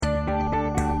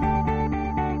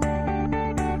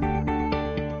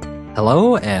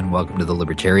Hello, and welcome to the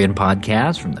Libertarian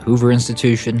Podcast from the Hoover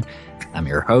Institution. I'm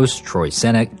your host, Troy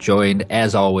Senek, joined,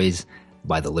 as always,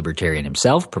 by the Libertarian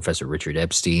himself, Professor Richard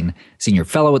Epstein, Senior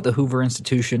Fellow at the Hoover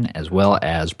Institution, as well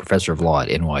as Professor of Law at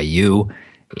NYU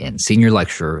and Senior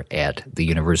Lecturer at the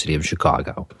University of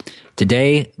Chicago.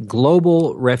 Today,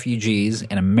 global refugees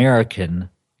and American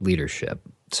leadership.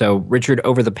 So, Richard,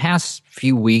 over the past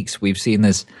few weeks, we've seen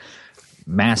this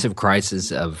massive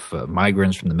crisis of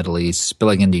migrants from the Middle East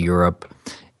spilling into Europe.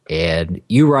 And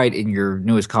you write in your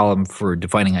newest column for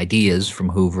Defining Ideas from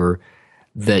Hoover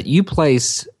that you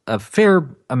place a fair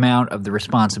amount of the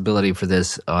responsibility for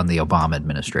this on the Obama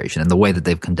administration and the way that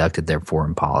they've conducted their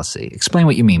foreign policy. Explain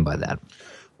what you mean by that.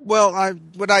 Well,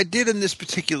 what I did in this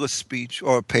particular speech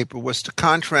or paper was to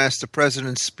contrast the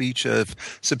president's speech of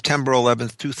September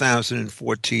 11th,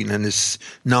 2014 and his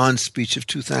non-speech of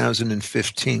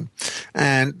 2015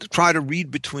 and try to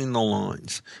read between the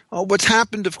lines. What's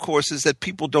happened, of course, is that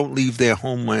people don't leave their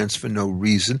homelands for no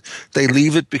reason. They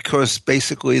leave it because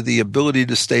basically the ability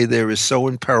to stay there is so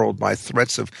imperiled by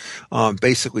threats of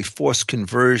basically forced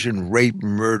conversion, rape,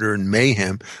 murder, and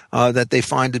mayhem that they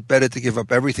find it better to give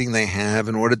up everything they have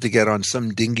in order to get on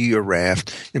some dinghy or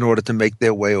raft in order to make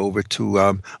their way over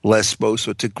to Lesbos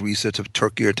or to Greece or to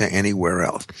Turkey or to anywhere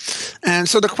else. And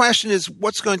so the question is,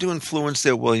 what's going to influence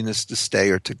their willingness to stay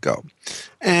or to go?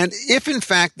 And if, in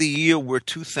fact, the year were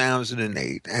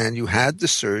 2008 and you had the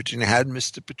surge and you had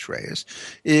Mr. Petraeus,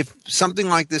 if something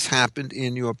like this happened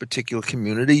in your particular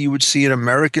community, you would see an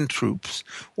American troops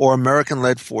or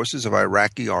American-led forces of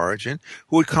Iraqi origin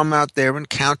who would come out there and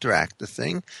counteract the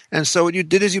thing. And so what you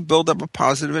did is you build up a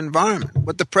positive environment.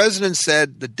 What the president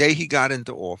said the day he got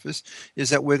into office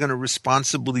is that we're going to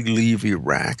responsibly leave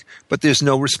Iraq, but there's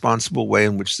no responsible way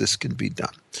in which this can be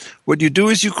done. What you do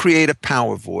is you create a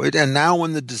power void, and now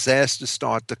when the disasters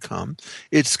start to come,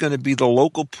 it's going to be the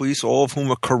local police, all of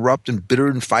whom are corrupt and bitter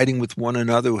and fighting with one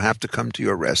another, who have to come to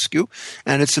your rescue,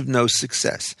 and it's of no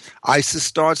success. ISIS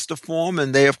starts to form,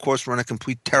 and they, of course, run a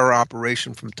complete terror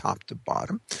operation from top to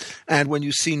bottom. And when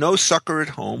you see no succor at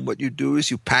home, what you do is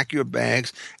you pack your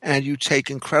bags and you take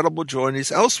incredible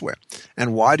journeys elsewhere.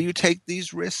 And why do you take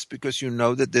these risks? Because you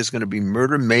know that there's going to be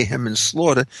murder, mayhem, and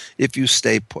slaughter if you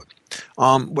stay put.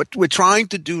 What we're trying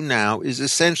to do now is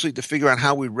essentially to figure out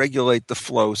how we regulate the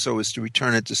flow so as to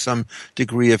return it to some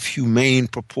degree of humane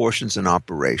proportions in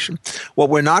operation. What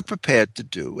we're not prepared to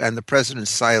do, and the president's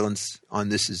silence on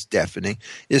this is deafening,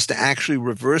 is to actually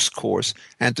reverse course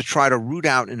and to try to root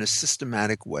out in a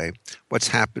systematic way what's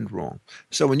happened wrong.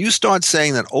 So when you start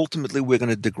saying that ultimately we're going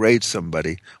to degrade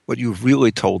somebody, what you've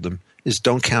really told them is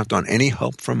don't count on any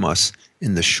help from us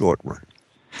in the short run.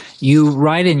 You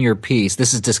write in your piece,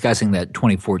 this is discussing that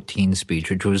 2014 speech,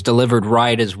 which was delivered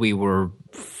right as we were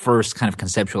first kind of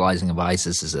conceptualizing of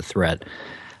ISIS as a threat.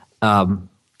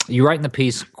 You write in the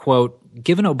piece, quote,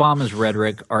 "Given Obama's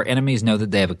rhetoric, our enemies know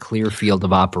that they have a clear field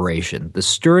of operation. The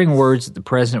stirring words that the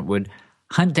president would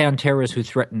hunt down terrorists who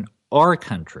threaten our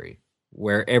country,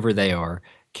 wherever they are,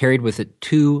 carried with it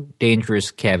two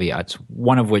dangerous caveats,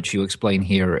 one of which you explain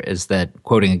here is that,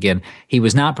 quoting again, he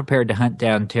was not prepared to hunt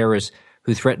down terrorists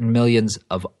who threaten millions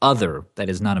of other, that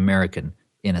is not American,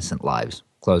 innocent lives,"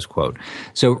 close quote.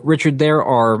 So, Richard, there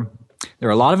are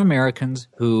a lot of Americans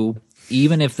who,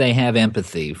 even if they have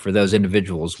empathy for those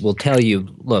individuals, will tell you,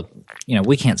 look,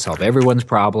 we can't solve everyone's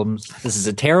problems. This is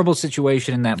a terrible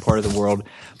situation in that part of the world,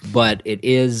 but it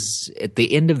is, at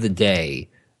the end of the day,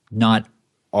 not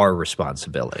our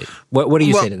responsibility. What do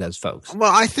you say to those folks?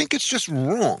 Well, I think it's just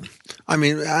wrong. I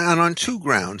mean, and on two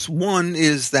grounds. One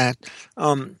is that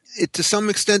it to some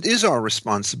extent is our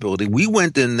responsibility. We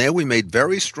went in there, we made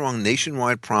very strong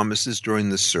nationwide promises during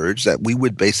the surge that we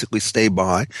would basically stay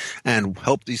by and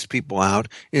help these people out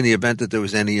in the event that there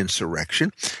was any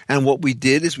insurrection. And what we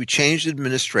did is we changed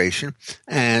administration,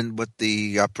 and what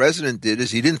the president did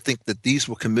is he didn't think that these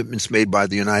were commitments made by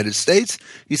the United States.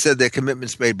 He said they're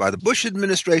commitments made by the Bush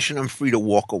administration. I'm free to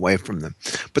walk away from them.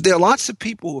 But there are lots of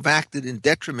people who have acted in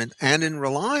detriment and in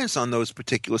reliance on those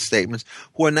particular statements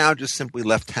who are now just simply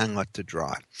left hanging out to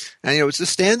dry. And, it's the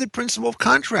standard principle of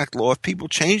contract law. If people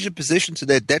change their position to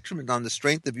their detriment on the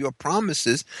strength of your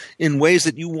promises in ways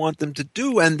that you want them to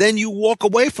do, and then you walk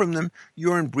away from them,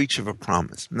 you're in breach of a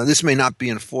promise. Now, this may not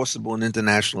be enforceable in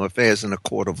international affairs in a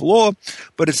court of law,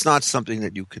 but it's not something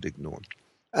that you could ignore.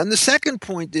 And the second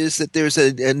point is that there's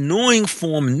an annoying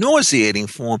form, nauseating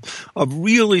form of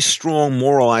really strong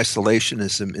moral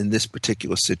isolationism in this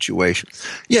particular situation.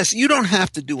 Yes, you don't have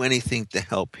to do anything to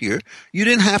help here. You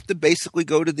didn't have to basically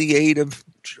go to the aid of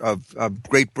of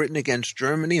Great Britain against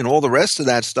Germany and all the rest of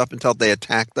that stuff until they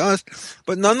attacked us.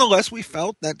 But nonetheless, we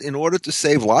felt that in order to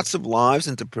save lots of lives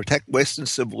and to protect Western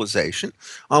civilization,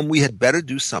 we had better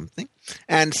do something.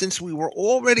 And since we were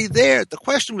already there, the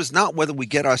question was not whether we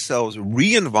get ourselves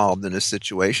re-involved in a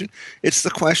situation. It's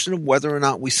the question of whether or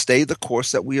not we stay the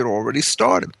course that we had already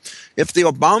started. If the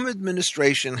Obama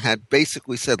administration had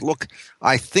basically said, look,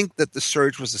 I think that the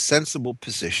surge was a sensible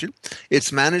position,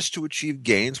 it's managed to achieve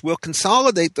gains, we'll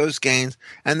consolidate those gains,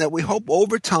 and that we hope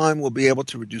over time we'll be able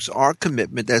to reduce our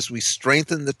commitment as we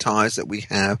strengthen the ties that we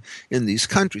have in these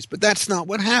countries. But that's not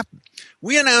what happened.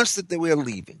 We announced that we are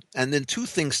leaving, and then two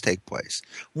things take place.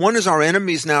 One is our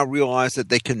enemies now realize that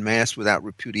they can mass without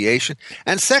repudiation,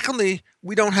 and secondly,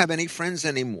 we don't have any friends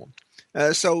anymore.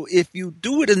 So if you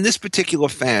do it in this particular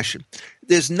fashion,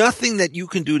 there's nothing that you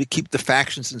can do to keep the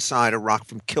factions inside Iraq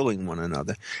from killing one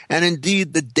another. And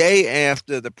indeed, the day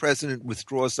after the president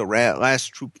withdraws the last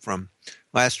troops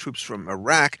from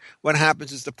Iraq, what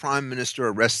happens is the prime minister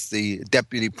arrests the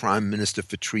deputy prime minister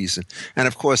for treason. And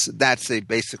of course, that's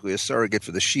basically a surrogate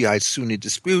for the Shiite-Sunni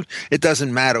dispute. It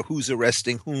doesn't matter who's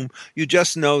arresting whom. You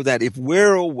just know that if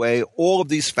we're away, all of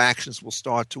these factions will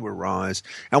start to arise.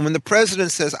 And when the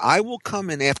president says, I will come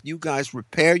in after you guys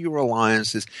repair your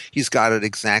alliances, he's got it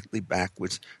exactly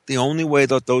backwards. The only way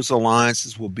that those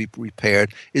alliances will be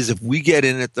repaired is if we get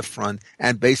in at the front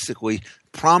and basically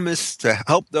promise to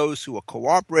help those who are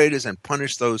cooperators and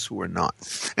punish those who are not.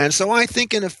 And so I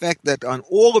think, in effect, that on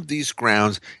all of these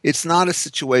grounds, it's not a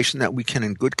situation that we can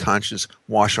in good conscience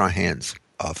wash our hands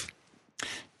of.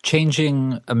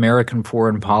 Changing American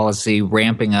foreign policy,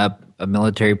 ramping up a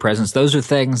military presence, those are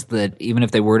things that, even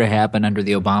if they were to happen under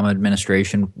the Obama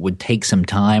administration, would take some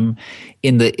time.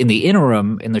 In the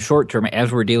interim, in the short term,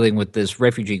 as we're dealing with this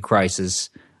refugee crisis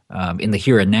in the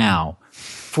here and now,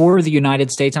 for the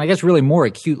United States, and I guess really more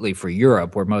acutely for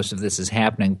Europe, where most of this is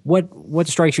happening, what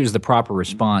strikes you as the proper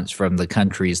response from the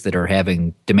countries that are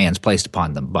having demands placed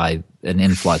upon them by an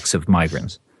influx of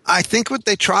migrants? I think what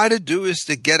they try to do is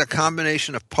to get a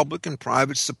combination of public and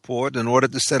private support in order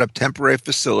to set up temporary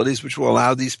facilities which will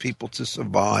allow these people to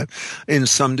survive in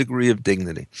some degree of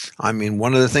dignity. I mean,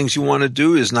 one of the things you want to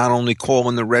do is not only call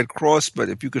in the Red Cross, but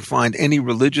if you could find any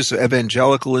religious or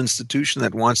evangelical institution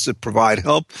that wants to provide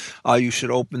help, you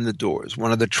should open the doors.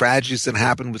 One of the tragedies that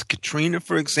happened with Katrina,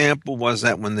 for example, was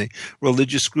that when the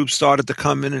religious groups started to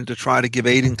come in and to try to give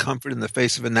aid and comfort in the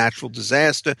face of a natural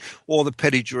disaster, all the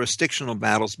petty jurisdictional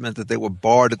battles meant that they were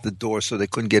barred at the door so they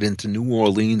couldn't get into New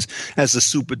Orleans as the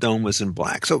Superdome was in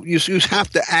black. So you have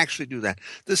to actually do that.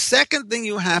 The second thing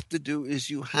you have to do is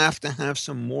you have to have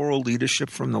some moral leadership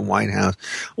from the White House.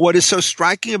 What is so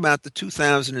striking about the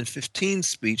 2015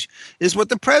 speech is what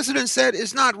the president said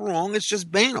is not wrong. It's just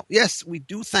banal. Yes, we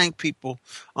do thank people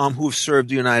who have served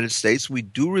the United States. We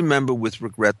do remember with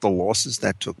regret the losses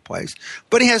that took place.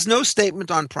 But he has no statement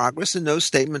on progress and no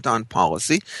statement on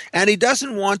policy. And he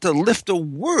doesn't want to lift a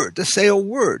word, to say a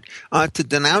word, to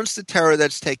denounce the terror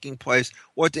that's taking place,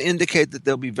 or to indicate that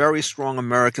there'll be very strong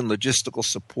American logistical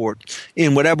support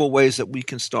in whatever ways that we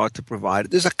can start to provide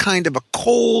it. There's a kind of a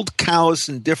cold, callous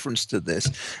indifference to this.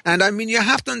 And I mean, you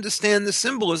have to understand the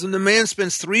symbolism. The man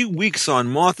spends 3 weeks on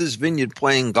Martha's Vineyard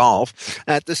playing golf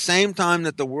at the same time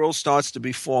that the world starts to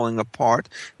be falling apart.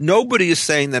 Nobody is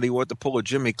saying that he ought to pull a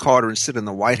Jimmy Carter and sit in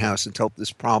the White House until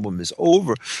this problem is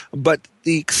over. But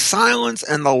the silence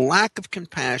and the lack of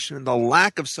compassion and the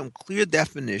lack of some clear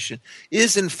definition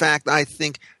is, in fact, I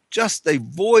think, just a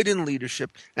void in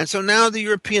leadership. And so now the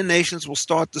European nations will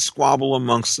start to squabble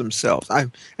amongst themselves.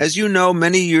 As you know,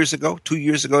 many years ago, 2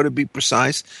 years ago to be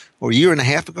precise, or a year and a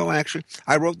half ago, actually,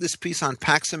 I wrote this piece on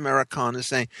Pax Americana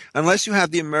saying, unless you have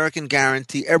the American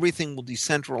guarantee, everything will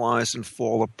decentralize and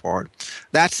fall apart.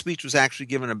 That speech was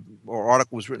actually or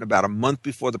article was written about a month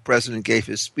before the president gave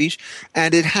his speech,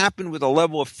 and it happened with a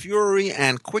level of fury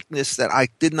and quickness that I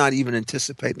did not even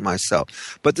anticipate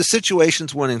myself. But the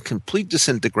situations went in complete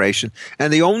disintegration,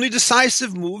 and the only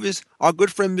decisive move is our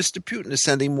good friend Mr. Putin is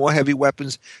sending more heavy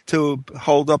weapons to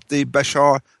hold up the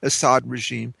Bashar Assad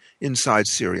regime inside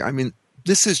Syria. I mean,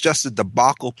 this is just a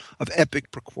debacle of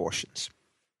epic proportions.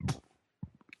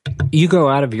 You go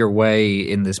out of your way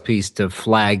in this piece to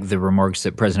flag the remarks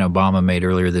that President Obama made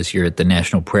earlier this year at the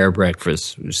National Prayer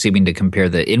Breakfast, seeming to compare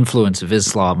the influence of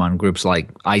Islam on groups like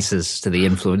ISIS to the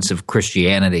influence of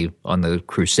Christianity on the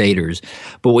Crusaders.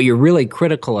 But what you're really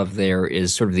critical of there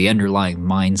is sort of the underlying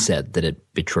mindset that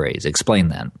it betrays. Explain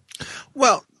that.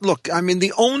 Well, Look, I mean,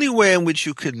 the only way in which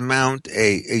you could mount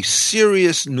a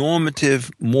serious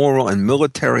normative, moral, and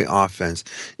military offense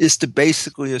is to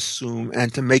basically assume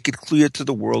and to make it clear to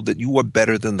the world that you are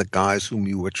better than the guys whom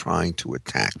you were trying to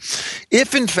attack.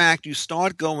 If, in fact, you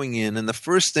start going in and the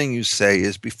first thing you say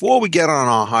is, before we get on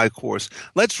our high course,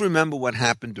 let's remember what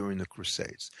happened during the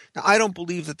Crusades. Now, I don't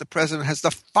believe that the president has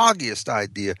the foggiest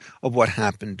idea of what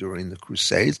happened during the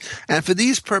Crusades. And for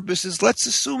these purposes, let's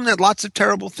assume that lots of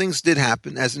terrible things did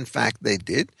happen, as in fact they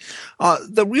did.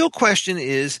 The real question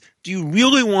is, do you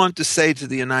really want to say to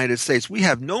the United States, we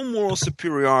have no moral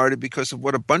superiority because of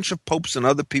what a bunch of popes and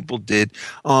other people did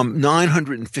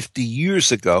 950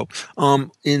 years ago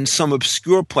in some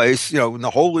obscure place, in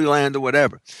the Holy Land or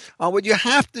whatever? What you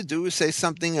have to do is say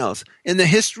something else. In the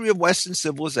history of Western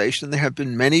civilization, there have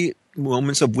been many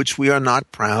moments of which we are not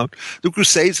proud. The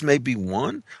Crusades may be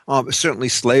one, certainly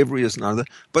slavery is another,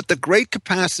 but the great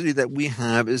capacity that we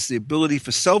have is the ability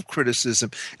for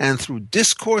self-criticism and through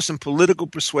discourse and political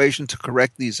persuasion to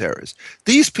correct these errors.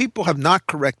 These people have not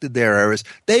corrected their errors.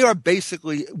 They are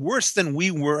basically worse than we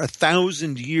were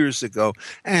 1,000 years ago,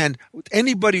 and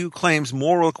anybody who claims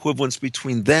moral equivalence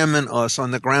between them and us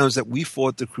on the grounds that we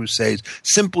fought the Crusades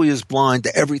simply is blind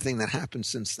to everything that happened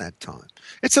since that time.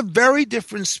 It's a very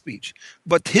different speech.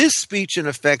 But his speech, in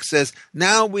effect, says,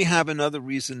 now we have another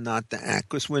reason not to act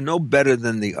because we're no better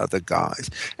than the other guys.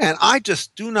 And I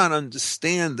just do not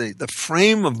understand the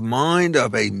frame of mind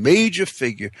of a major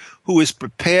figure who is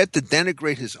prepared to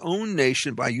denigrate his own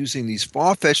nation by using these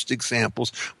far-fetched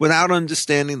examples without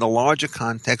understanding the larger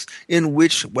context in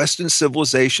which Western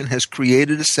civilization has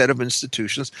created a set of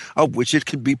institutions of which it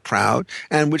can be proud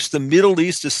and which the Middle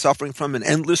East is suffering from an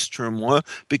endless turmoil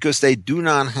because they do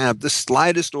not have the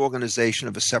slightest organization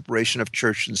of a separation of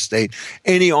church and state,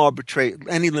 any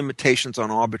limitations on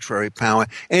arbitrary power,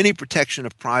 any protection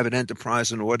of private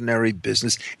enterprise and ordinary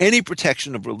business, any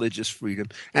protection of religious freedom.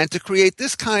 And to create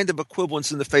this kind of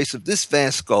equivalence in the face of this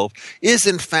vast gulf is,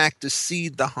 in fact, to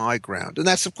cede the high ground. And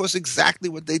that's, of course, exactly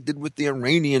what they did with the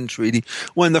Iranian treaty,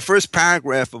 when the first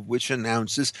paragraph of which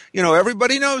announces,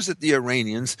 everybody knows that the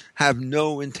Iranians have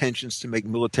no intentions to make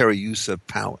military use of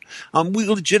power. We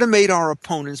legitimate our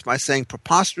opponents by saying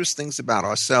preposterous things about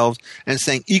ourselves and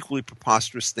saying equally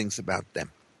preposterous things about them.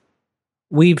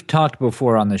 We've talked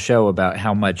before on the show about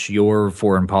how much your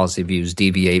foreign policy views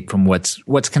deviate from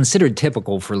what's considered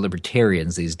typical for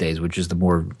libertarians these days, which is the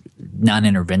more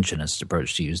non-interventionist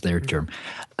approach, to use their term.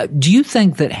 Do you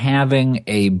think that having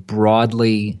a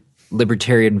broadly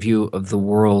libertarian view of the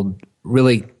world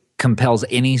really compels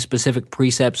any specific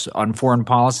precepts on foreign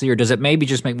policy, or does it maybe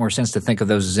just make more sense to think of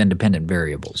those as independent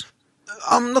variables?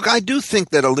 Look, I do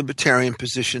think that a libertarian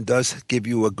position does give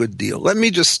you a good deal. Let me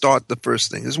just start the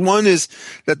first thing. One is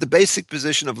that the basic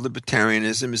position of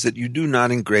libertarianism is that you do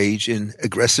not engage in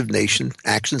aggressive nation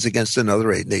actions against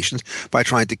another nations by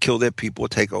trying to kill their people or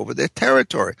take over their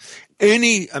territory.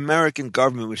 Any American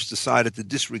government which decided to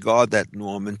disregard that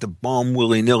norm and to bomb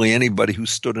willy-nilly anybody who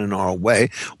stood in our way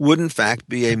would, in fact,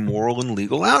 be a moral and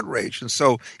legal outrage. And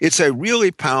so it's a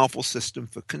really powerful system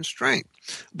for constraint.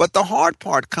 But the hard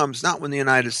part comes not when the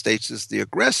United States is the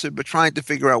aggressor, but trying to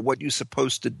figure out what you're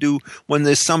supposed to do when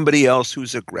there's somebody else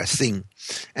who's aggressing.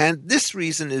 And this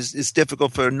reason is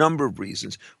difficult for a number of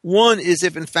reasons. One is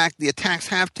if, in fact, the attacks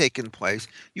have taken place,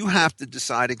 you have to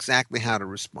decide exactly how to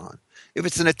respond. If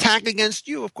it's an attack against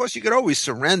you, of course, you could always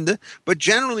surrender. But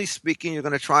generally speaking, you're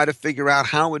going to try to figure out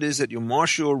how it is that you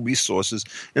marshal your resources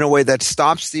in a way that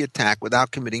stops the attack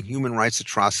without committing human rights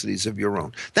atrocities of your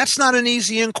own. That's not an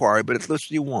easy inquiry, but it's what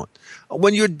you want.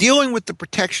 When you're dealing with the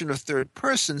protection of third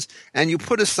persons and you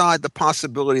put aside the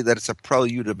possibility that it's a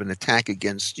prelude of an attack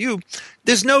against you,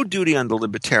 there's no duty under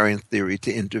libertarian theory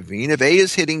to intervene. If A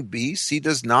is hitting B, C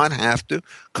does not have to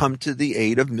come to the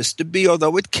aid of Mr. B,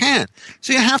 although it can.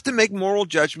 So you have to make moral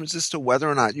judgments as to whether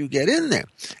or not you get in there.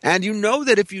 And you know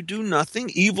that if you do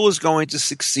nothing, evil is going to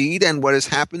succeed, and what has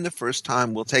happened the first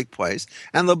time will take place.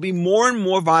 And there'll be more and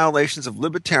more violations of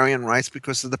libertarian rights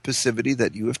because of the passivity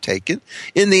that you have taken.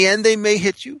 In the end, they may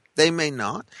hit you. They may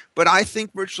not. But I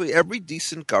think virtually every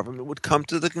decent government would come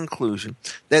to the conclusion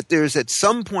that there's at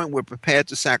some point we're prepared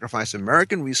to sacrifice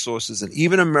American resources and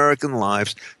even American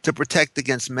lives to protect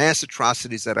against mass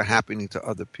atrocities that are happening to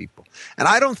other people. And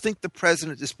I don't think the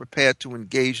president is prepared to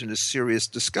engage in a serious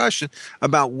discussion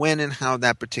about when and how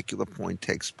that particular point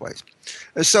takes place.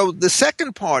 So the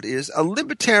second part is a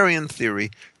libertarian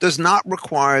theory does not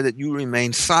require that you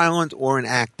remain silent or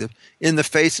inactive in the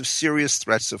face of serious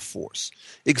threats of force.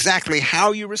 Exactly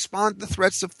how you respond respond to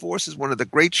threats of force is one of the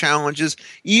great challenges,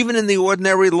 even in the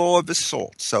ordinary law of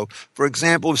assault. So, for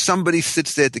example, if somebody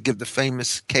sits there to give the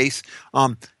famous case,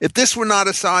 if this were not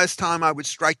a size time, I would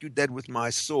strike you dead with my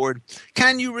sword.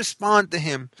 Can you respond to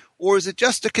him? Or is it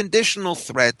just a conditional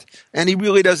threat and he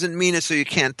really doesn't mean it so you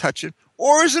can't touch it?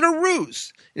 Or is it a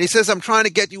ruse? And he says, I'm trying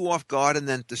to get you off guard and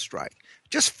then to strike.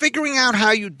 Just figuring out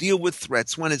how you deal with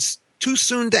threats when it's too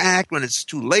soon to act, when it's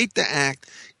too late to act,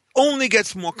 only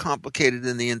gets more complicated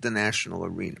in the international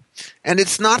arena. And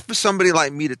it's not for somebody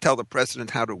like me to tell the president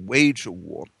how to wage a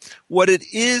war. What it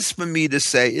is for me to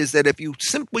say is that if you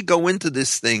simply go into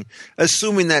this thing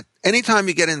assuming that anytime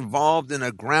you get involved in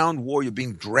a ground war, you're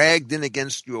being dragged in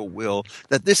against your will,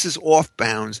 that this is off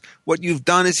bounds, what you've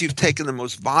done is you've taken the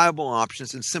most viable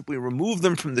options and simply removed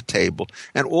them from the table.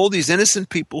 And all these innocent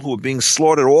people who are being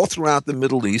slaughtered all throughout the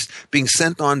Middle East, being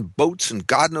sent on boats and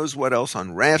God knows what else,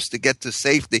 on rafts to get to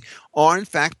safety, are in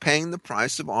fact paying the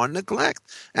price of our neglect.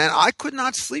 And I could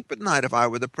not sleep at night if I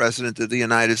were the president of the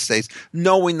United States,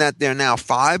 knowing that there are now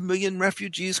 5 million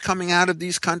refugees coming out of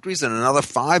these countries and another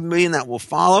 5 million that will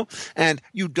follow. And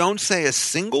you don't say a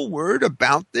single word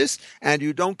about this, and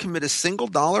you don't commit a single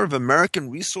dollar of American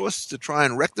resources to try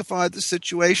and rectify the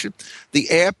situation.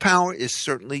 The air power is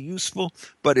certainly useful,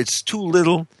 but it's too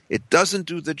little. It doesn't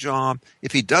do the job.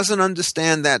 If he doesn't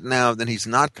understand that now, then he's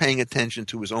not paying attention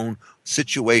to his own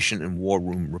situation and war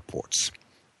room reports.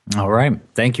 All right.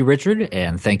 Thank you, Richard,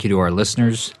 and thank you to our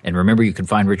listeners. And remember, you can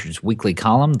find Richard's weekly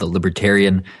column, The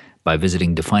Libertarian, by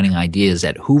visiting Defining Ideas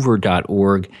at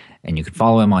hoover.org, and you can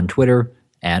follow him on Twitter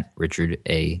at Richard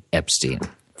A. Epstein.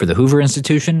 For the Hoover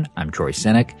Institution, I'm Troy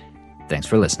Senek. Thanks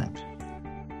for listening.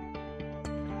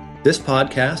 This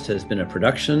podcast has been a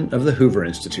production of the Hoover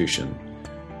Institution.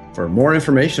 For more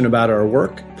information about our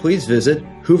work, please visit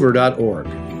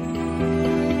hoover.org.